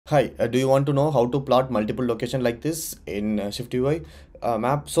Hi, do you want to know how to plot multiple location like this in SwiftUI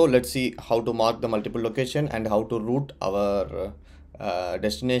map? So let's see how to mark the multiple location and how to route our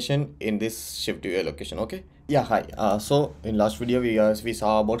destination in this SwiftUI location. Okay. Yeah. Hi. So in last video we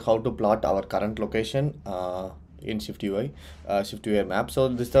saw about how to plot our current location in SwiftUI map. So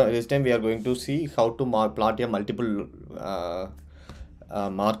this time we are going to see how to plot a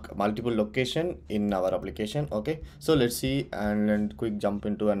mark multiple location in our application. Okay, so let's see and quick jump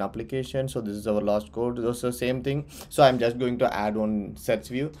into an application. So this is our last code. Those are same thing. So I'm just going to add one search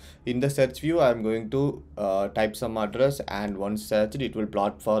view. In the search view I'm going to type some address, and once searched it will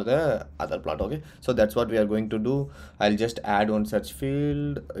plot for the other plot. Okay, so that's what we are going to do. I'll just add one search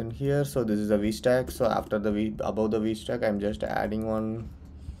field in here. So this is a v stack. So after the v above the v stack I'm just adding one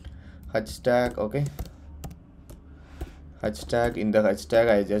h stack. Okay, hashtag. In the hashtag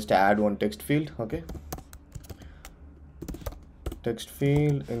I just add one text field. Okay, text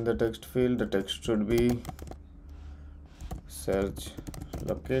field. In the text field the text should be search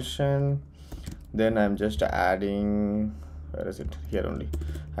location. Then I'm just adding, where is it, here only,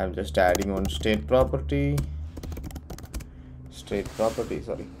 I'm just adding one state property,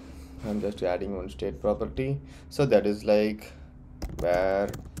 sorry, I'm just adding one state property. So that is like where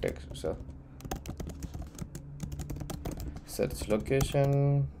text, so search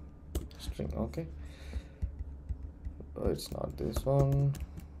location string. Okay, oh, it's not this one.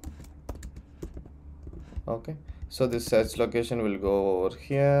 Okay, so this search location will go over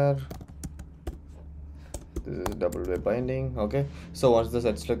here. This is double way binding. Okay, so once the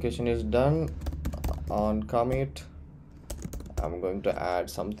search location is done, on commit I'm going to add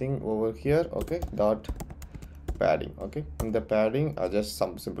something over here. Okay, dot padding. Okay, in the padding just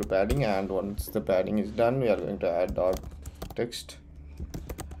some simple padding, and once the padding is done we are going to add dot text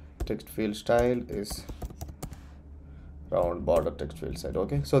field style is round border text field side.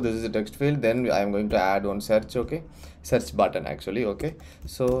 Okay, so this is the text field. Then I am going to add one search. Okay, search button actually. Okay,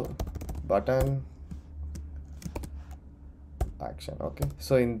 so button action. Okay,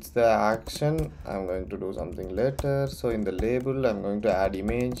 so in the action I'm going to do something later. So in the label I'm going to add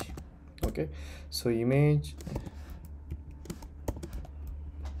image. Okay, so image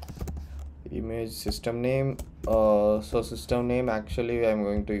system name. So system name actually I'm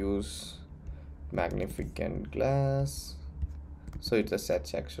going to use magnificent glass. So it's a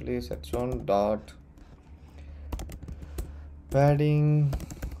search actually, search one dot padding.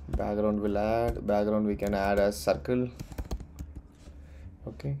 Background will add, background we can add as circle.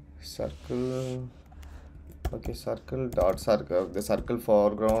 Okay, circle. Okay, circle dot circle. The circle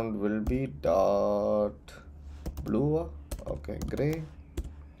foreground will be dot blue. Okay, gray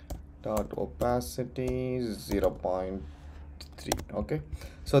dot opacity 0.3. Okay,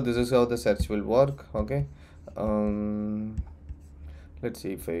 so this is how the search will work. Okay, let's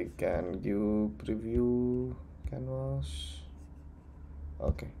see if I can give preview canvas.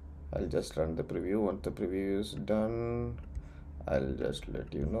 Okay, I'll just run the preview. Once the preview is done I'll just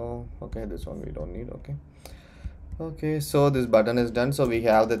let you know. Okay, this one we don't need. Okay, okay, so this button is done. So we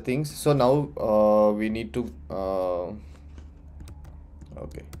have the things. So now we need to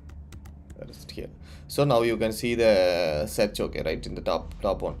okay, that is it here. So now you can see the search. Okay, right in the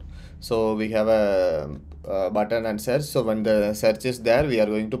top one. So we have a button and search. So when the search is there we are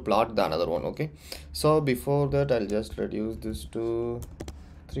going to plot the another one. Okay, so before that I'll just reduce this to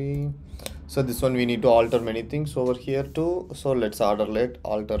 3. So this one we need to alter many things over here too. So let's alter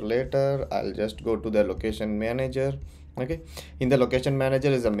later. I'll just go to the location manager. Okay, in the location manager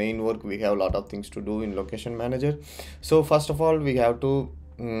is the main work. We have a lot of things to do in location manager. So first of all we have to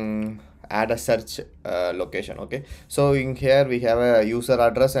add a search location. Okay, so in here we have a user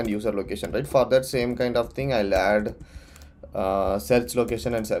address and user location, right? For that same kind of thing I'll add search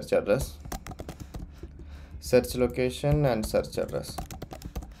location and search address, search location and search address.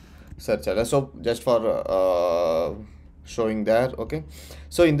 So just for showing there. Okay,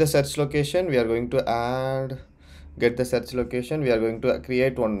 so in the search location we are going to add get the search location. We are going to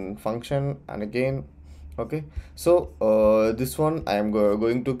create one function, and again, okay, so this one I am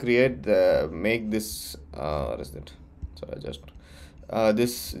going to create the make this what is it, so I just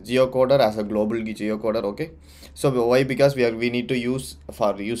this geocoder as a global geocoder. Okay, so why? Because we need to use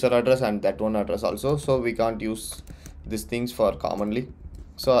for user address and that one address also, so we can't use these things for commonly.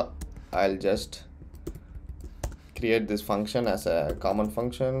 So I'll just create this function as a common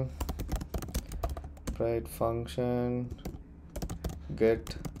function, write function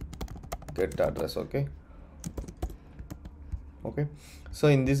get address. Okay, okay, so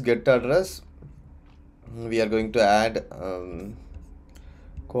in this get address we are going to add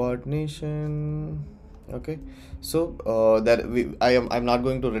coordination. Okay, so I'm not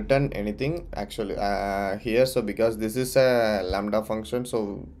going to return anything actually here, so because this is a lambda function,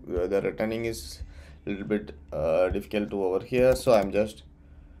 so the returning is a little bit difficult to over here, so I'm just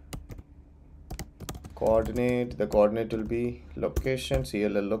coordinate. The coordinate will be location,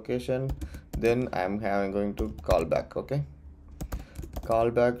 CLL location, then I'm going to callback. Okay,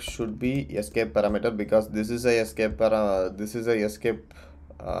 callback should be escape parameter, because this is a escape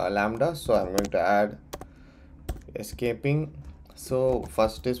lambda, so I'm going to add escaping. So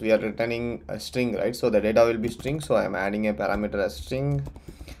first is we are returning a string, right? So the data will be string, so I'm adding a parameter as string,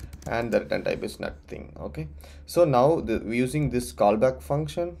 and the return type is nothing. Okay, so now using this callback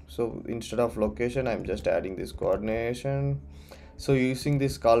function, so instead of location I'm just adding this coordination. So using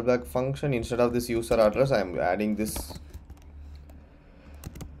this callback function, instead of this user address, I'm adding this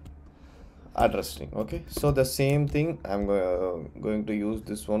address string. Okay, so the same thing I'm going to use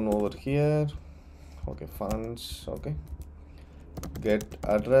this one over here. Okay, funds. Okay, get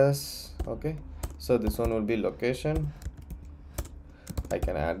address. Okay, so this one will be location. I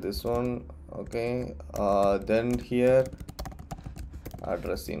can add this one. Okay, then here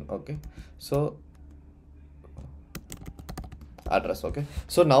address in. Okay, so address. Okay,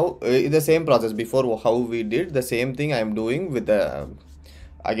 so now the same process before, how we did the same thing I'm doing with the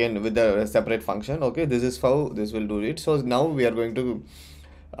again with the separate function. Okay, this is how this will do it. So now we are going to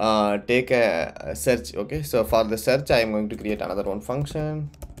take a search. Okay, so for the search I am going to create another one function,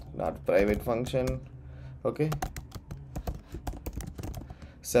 not private function. Okay,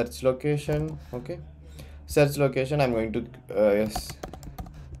 search location. Okay, search location I'm going to yes,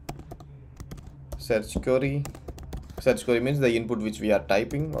 search query. Search query means the input which we are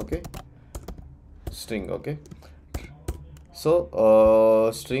typing. Okay, string. Okay,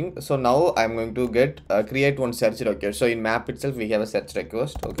 so string. So now I'm going to get create one search request. So in map itself we have a search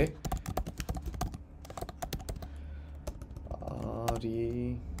request. Okay,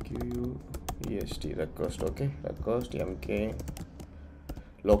 request. Okay, request mk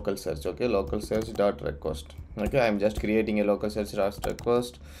local search. Okay, local search dot request. Okay, I'm just creating a local search dot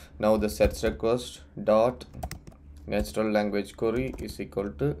request. Now the search request dot natural language query is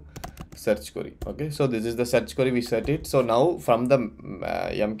equal to search query. Okay, so this is the search query, we set it. So now from the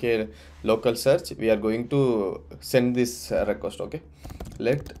mk local search we are going to send this request. Okay,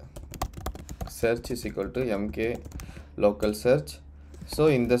 let search is equal to mk local search. So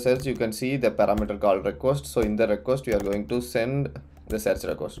in the search you can see the parameter called request. So in the request we are going to send the search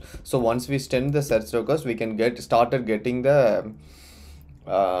request. So once we send the search request, we can get started getting the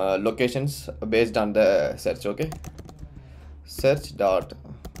locations based on the search. Okay, search dot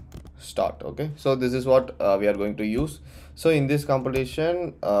start. Okay, so this is what we are going to use. So in this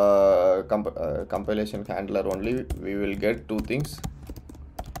compilation compilation handler only, we will get two things: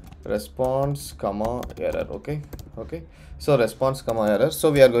 response comma error. Okay, so response comma error.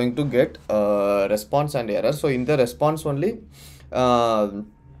 So we are going to get response and error. So in the response only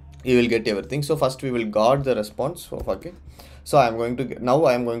you will get everything. So first we will guard the response. So okay, so I am going to get, now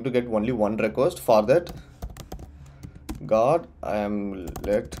I am going to get only one request. For that, guard I am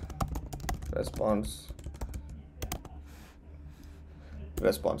let response.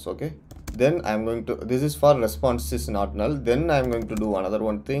 Okay, then I'm going to, this is for response is not null. Then I'm going to do another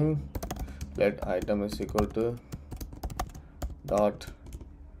one thing, let item is equal to dot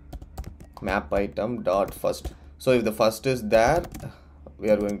map item dot first. So if the first is there, we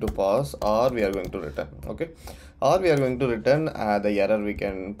are going to pause, or we are going to return. Okay, or we are going to return the error, we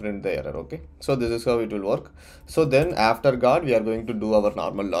can print the error. Okay, so this is how it will work. So then after guard we are going to do our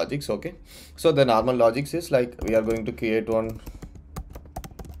normal logics. Okay, so the normal logics is like, we are going to create one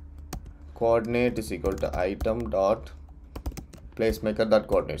coordinate is equal to item dot placemaker dot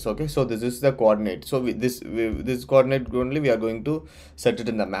coordinates. Okay, so this is the coordinate. So this coordinate only we are going to set it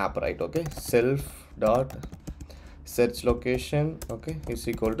in the map, right? Okay, self dot search location, okay, is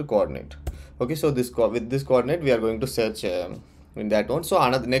equal to coordinate. Okay, so this with this coordinate we are going to search in that one. So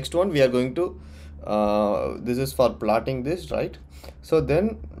another next one we are going to this is for plotting this, right? So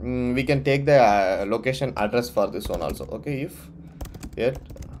then we can take the location address for this one also. Okay, if yet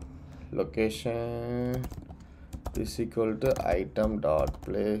location is equal to item dot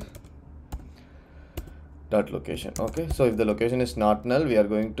play dot location. Okay, so if the location is not null, we are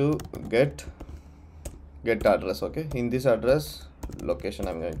going to get address. Okay, in this address location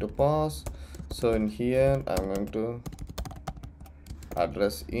I'm going to pass. So in here I'm going to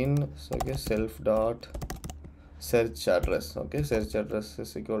address in. So okay, self dot search address. Okay, search address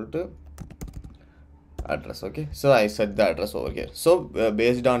is equal to address. Okay, so I set the address over here. So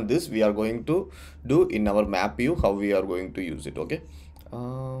based on this we are going to do in our map view how we are going to use it. Okay,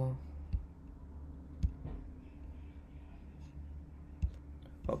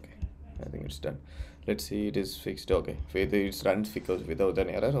 it's done. Let's see, it is fixed. Okay, it runs because without an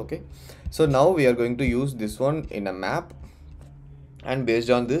error. Okay, so now we are going to use this one in a map, and based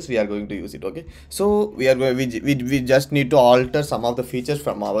on this we are going to use it. Okay, so we just need to alter some of the features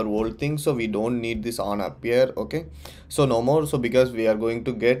from our old thing, so we don't need this on appear. Okay, so no more. So because we are going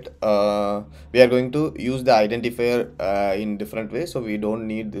to get we are going to use the identifier in different ways, so we don't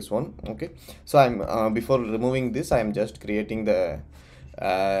need this one. Okay, so I'm before removing this, I am just creating the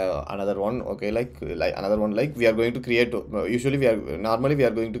another one. Okay, like another one, like we are going to create usually we are normally we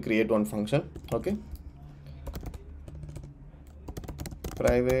are going to create one function. Okay,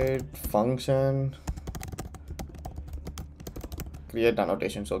 private function create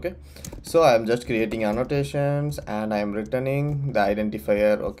annotations. Okay, so I am just creating annotations and I am returning the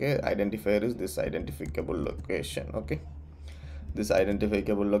identifier. Okay, identifier is this identifiable location. Okay, this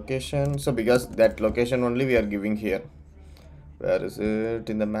identifiable location. So because that location only we are giving here, where is it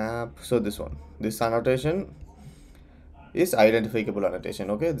in the map? So this one, this annotation is identifiable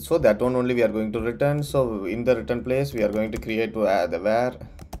annotation. Okay, so that one only we are going to return. So in the return place we are going to create the where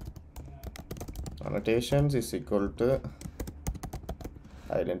annotations is equal to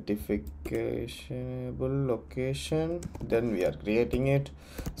identifiable location, then we are creating it.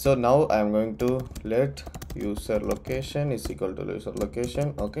 So now I am going to let user location is equal to user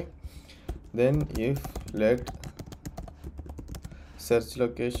location. Okay, then if let search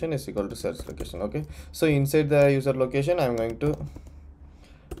location is equal to search location. Okay, so inside the user location I am going to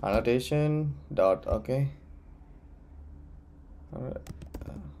annotation dot okay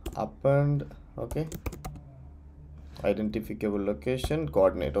append. Okay, identifiable location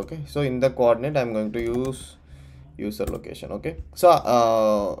coordinate. Okay, so in the coordinate I'm going to use user location. Okay,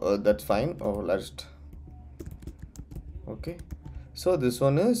 so that's fine. Oh, let's okay, so this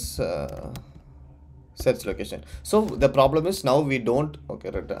one is search location. So the problem is now we don't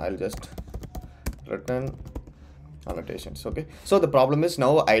return, I'll just return annotations. Okay, so the problem is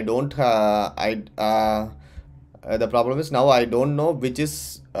now I don't the problem is now I don't know which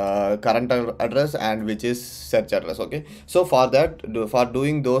is current address and which is search address. Okay, so for that for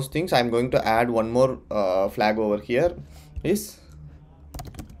doing those things I'm going to add one more flag over here, is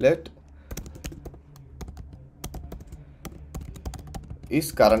let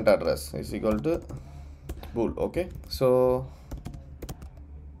is current address is equal to bool. Okay, so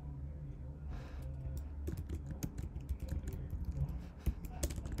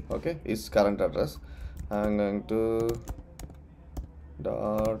okay, is current address. I'm going to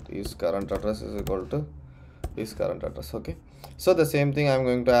dot is current address is equal to is current address. Okay, so the same thing I'm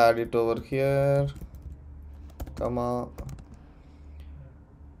going to add it over here, comma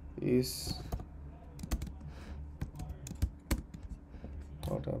is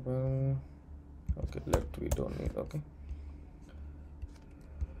what happened. Okay, left we don't need. Okay,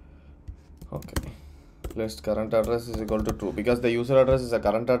 okay, list current address is equal to true, because the user address is a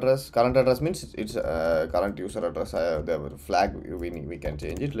current address. Current address means it's current user address. The flag we can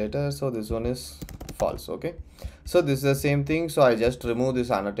change it later. So this one is false. Okay, so this is the same thing. So I just remove this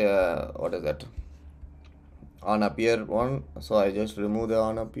what is that, on appear one. So I just remove the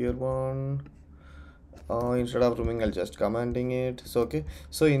on appear one. Instead of removing, I'll just commenting it. So okay,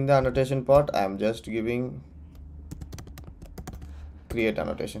 so in the annotation part I am just giving create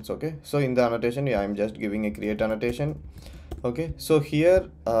annotations. Okay, so in the annotation I'm just giving a create annotation. Okay, so here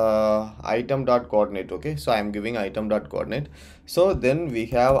item dot coordinate. Okay, so I'm giving item dot coordinate. So then we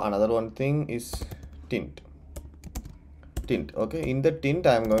have another one thing is tint. Okay, in the tint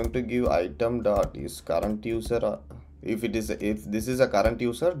I'm going to give item dot is current user. If this is a current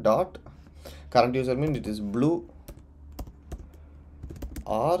user dot, current user means it is blue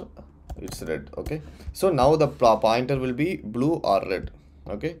or it's red. Okay, so now the pointer will be blue or red.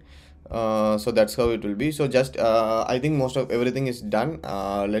 Okay, so that's how it will be. So just I think most of everything is done.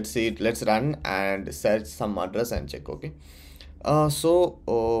 Let's see it, let's run and search some address and check. Okay,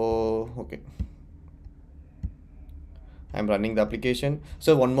 okay, I'm running the application.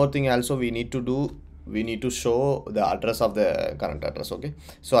 So one more thing also we need to do, we need to show the address of the current address. Okay,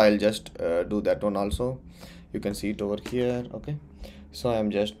 so I'll just do that one also. You can see it over here. Okay, so I'm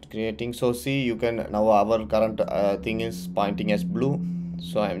just creating. So see, you can now our current thing is pointing as blue.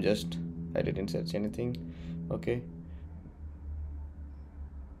 So I'm just, I didn't search anything. Okay,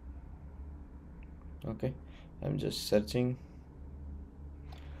 okay, I'm just searching.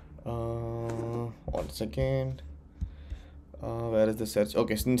 1 second. Where is the search?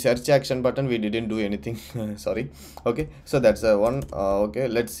 Okay, in search action button we didn't do anything. Sorry. Okay, so that's the one. Okay,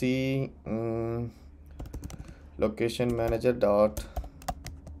 let's see. Location manager dot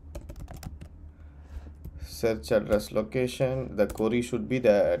search address location, the query should be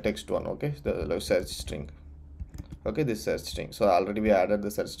the text one, okay, the search string. Okay, this search string. So already we added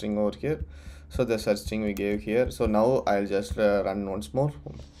the search string over here. So the search string we gave here. So now I'll just run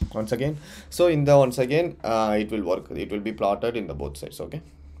once again. So in the once again, it will work. It will be plotted in the both sides. Okay,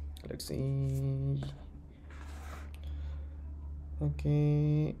 let's see.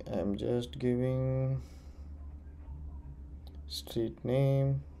 Okay, I'm just giving street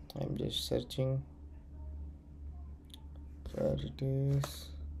name. I'm just searching. Where it is.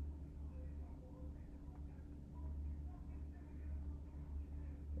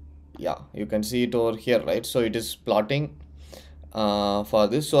 Yeah, you can see it over here, right? So it is plotting for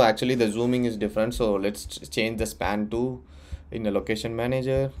this. So actually the zooming is different. So let's change the span to in the location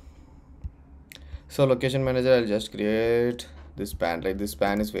manager. So location manager, I'll just create this span, right? This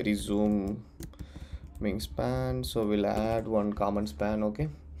span is very zooming span. So we'll add one common span. Okay,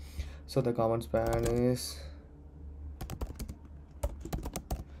 so the common span is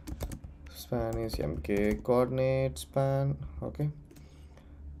MK coordinate span. Okay,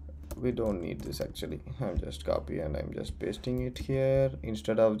 we don't need this actually. I'm just copy and I'm just pasting it here.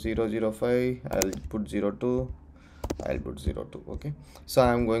 Instead of 005, I'll put 02. I'll put 02. Okay, so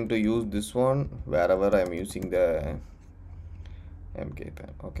I'm going to use this one wherever I'm using the MK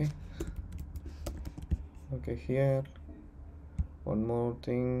pen. Okay, here one more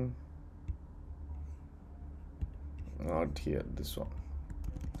thing, not here, this one.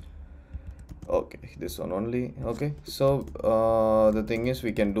 Okay, this one only. Okay, so the thing is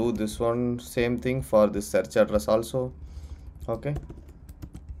we can do this one same thing for this search address also. Okay,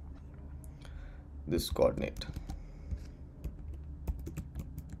 this coordinate.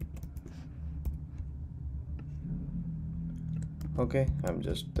 Okay, I'm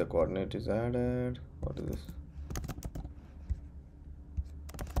just, the coordinate is added. What is this?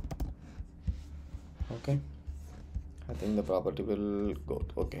 Okay, I think the property will go.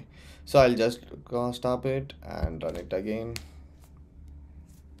 Okay, so I'll just stop it and run it again.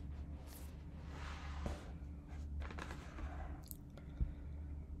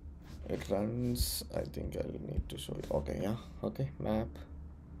 It runs. I think I'll need to show you. Okay, yeah. Okay, map.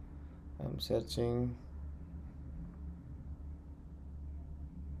 I'm searching.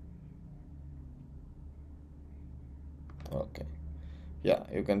 Okay, yeah,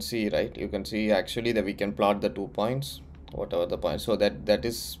 you can see, right? You can see actually that we can plot the 2 points, whatever the point. So that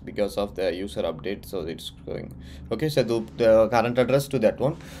is because of the user update. So it's going. Okay, so the current address to that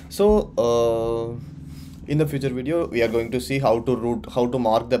one. So in the future video we are going to see how to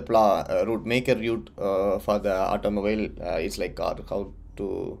mark the route, make a route for the automobile. It's like car, how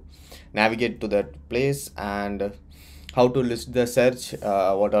to navigate to that place, and how to list the search,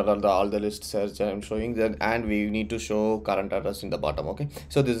 what are all the list search I'm showing that, and we need to show current address in the bottom. Okay,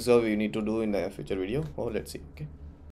 so this is how we need to do in the future video. Oh, let's see. Okay.